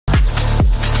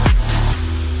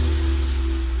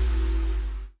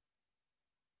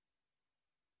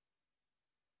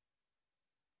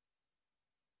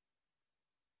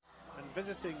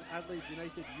visiting Adelaide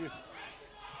United youth.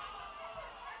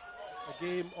 A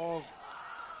game of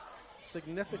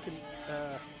significant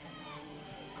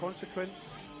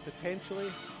consequence,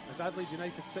 potentially, as Adelaide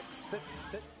United sit.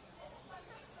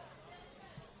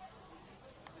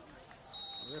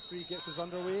 The referee gets us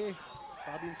underway.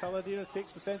 Fabian Taladera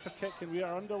takes the centre kick, and we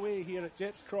are underway here at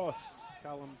Jeps Cross.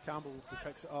 Callum Campbell who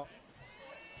picks it up.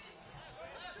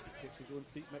 Just gets his own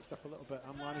feet mixed up a little bit.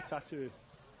 Amlani Tatu.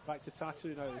 Back to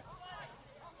Tatu now.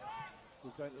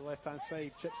 Goes down to the left hand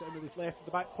side, chips it in with his left at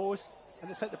the back post, and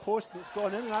it's hit the post and it's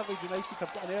gone in, and Adelaide United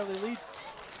have got an early lead.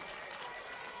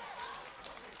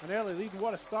 An early lead, and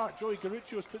what a start. Joey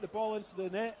Garuccio's put the ball into the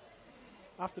net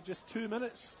after just 2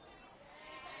 minutes.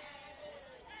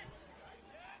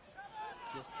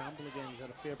 Here's Campbell again, he's had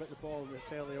a fair bit of the ball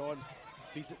this early on.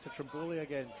 Feeds it to Trimboli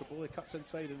again. Trimboli cuts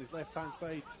inside on his left hand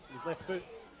side. His left foot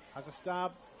has a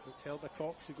stab. It's held by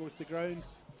Cox, who goes to ground.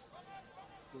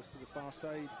 Goes to the far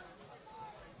side.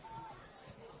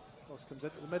 Cox comes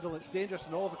into the middle, it's dangerous,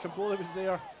 and Oliver Trimboli was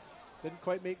there. Didn't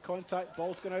quite make contact.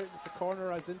 Ball's gone out, it's a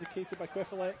corner as indicated by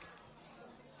Quiffelec.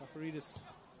 Zafaridis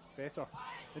better.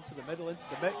 Into the middle, into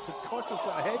the mix, and Costa's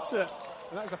got a head to it.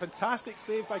 And that was a fantastic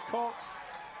save by Cox.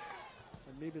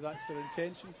 And maybe that's their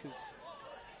intention, because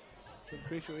when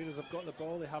Croatia Raiders have got the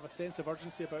ball, they have a sense of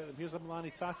urgency about them. Here's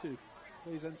Amlani Tatu,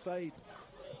 plays inside,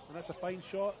 and that's a fine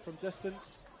shot from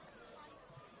distance.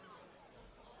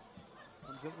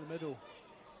 Comes into the middle.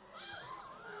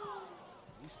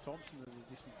 Reece Thompson with a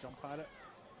decent jump at it.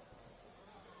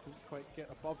 Couldn't quite get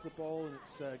above the ball, and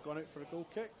it's gone out for a goal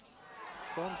kick.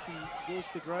 Thompson goes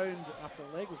to ground after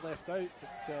a leg was left out,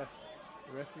 but the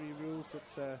referee rules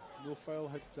that no foul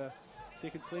had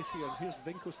taken place here. And here's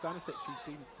Vinko Stanisic, who's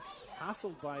been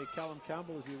hassled by Callum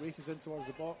Campbell as he races in towards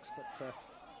the box, but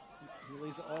he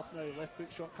lays it off now. Left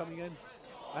foot shot coming in,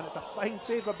 and it's a fine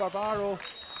save by Barbaro.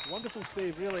 Wonderful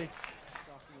save, really.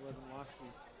 Starting 11 last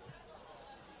week.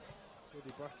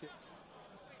 Cody Burkett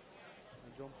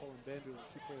and John Paul and Bendo, the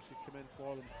two players who come in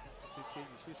for them. That's the two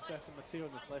changes. Here's Stefan Matteo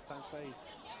on this left hand side,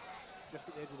 just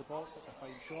at the edge of the box. That's a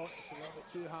fine shot, just a little bit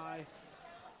too high.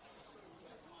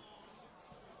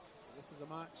 This is a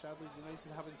match Adelaide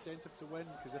United have incentive to win,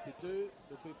 because if they do,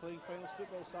 they'll be playing finals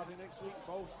football starting next week.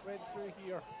 Ball thread through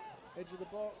here, edge of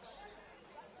the box.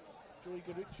 Joey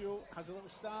Garuccio has a little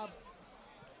stab.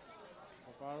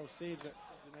 Barbaro saves it.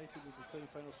 United will be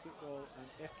playing finals football, and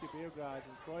FK Beograd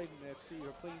and Croydon FC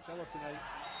are playing each other tonight.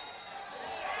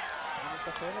 And it's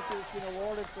a penalty that's been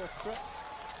awarded for a trip.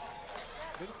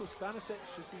 Vinko Stanisic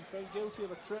has been found guilty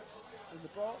of a trip in the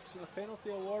box, and a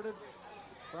penalty awarded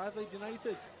for Adelaide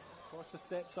United. Costa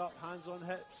steps up, hands on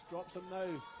hips, drops him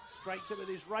now, strikes it with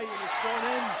his right, and it's gone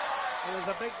in. And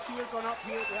there's a big cheer gone up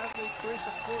here at the Adelaide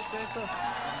Croatia Sports Centre,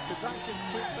 because that's just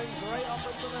put things right up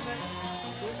into the mix.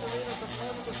 Croatia Raiders have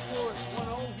leveled the score, it's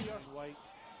 1-1 here. White.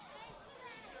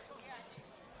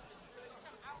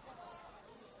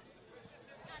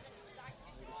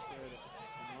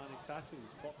 Amlani Tatu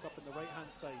is popped up in the right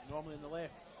hand side, normally in the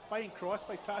left. Fine cross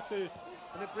by Tatu,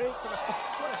 and it breaks, and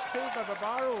what a save by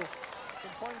Barbaro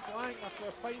from point blank after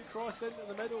a fine cross into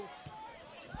the middle.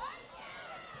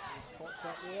 He's popped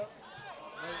up there.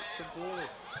 Now it's Trimboli.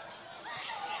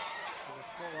 There's a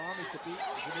small army to beat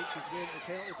as he makes his way into the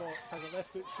penalty box. Has a left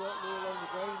foot shot low along the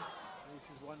ground.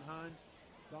 Uses one hand,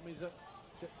 dummies it,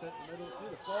 chips it in the middle, it's near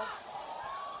the box.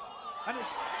 And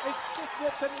it's just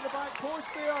nipped into the back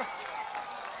post there.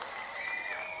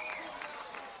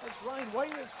 It's Ryan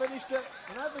White that's finished it,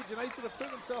 and Adelaide United have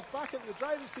put themselves back into the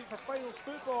driving seat for finals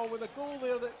football with a goal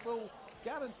there that will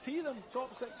guarantee them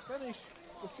top 6 finish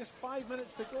with just 5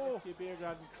 minutes to go.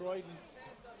 Beograd and Croydon,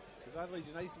 because Adelaide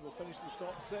United will finish in the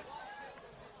top 6.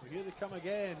 But here they come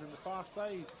again on the far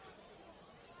side.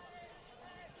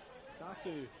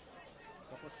 Tatu,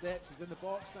 couple of steps, he's in the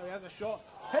box now, he has a shot,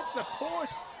 hits the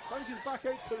post, bounces back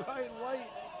out to Ryan White.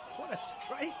 What a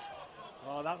strike!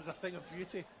 Oh, that was a thing of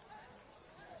beauty.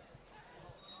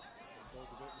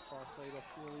 Far side of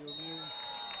Foley O'Neill.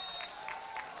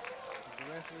 The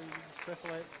referee,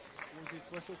 Quiffelec, blows his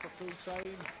whistle for full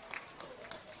time.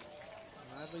 And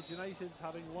Adelaide United,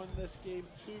 having won this game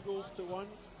 2-1,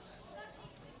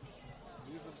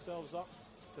 move themselves up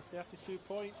to 32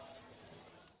 points.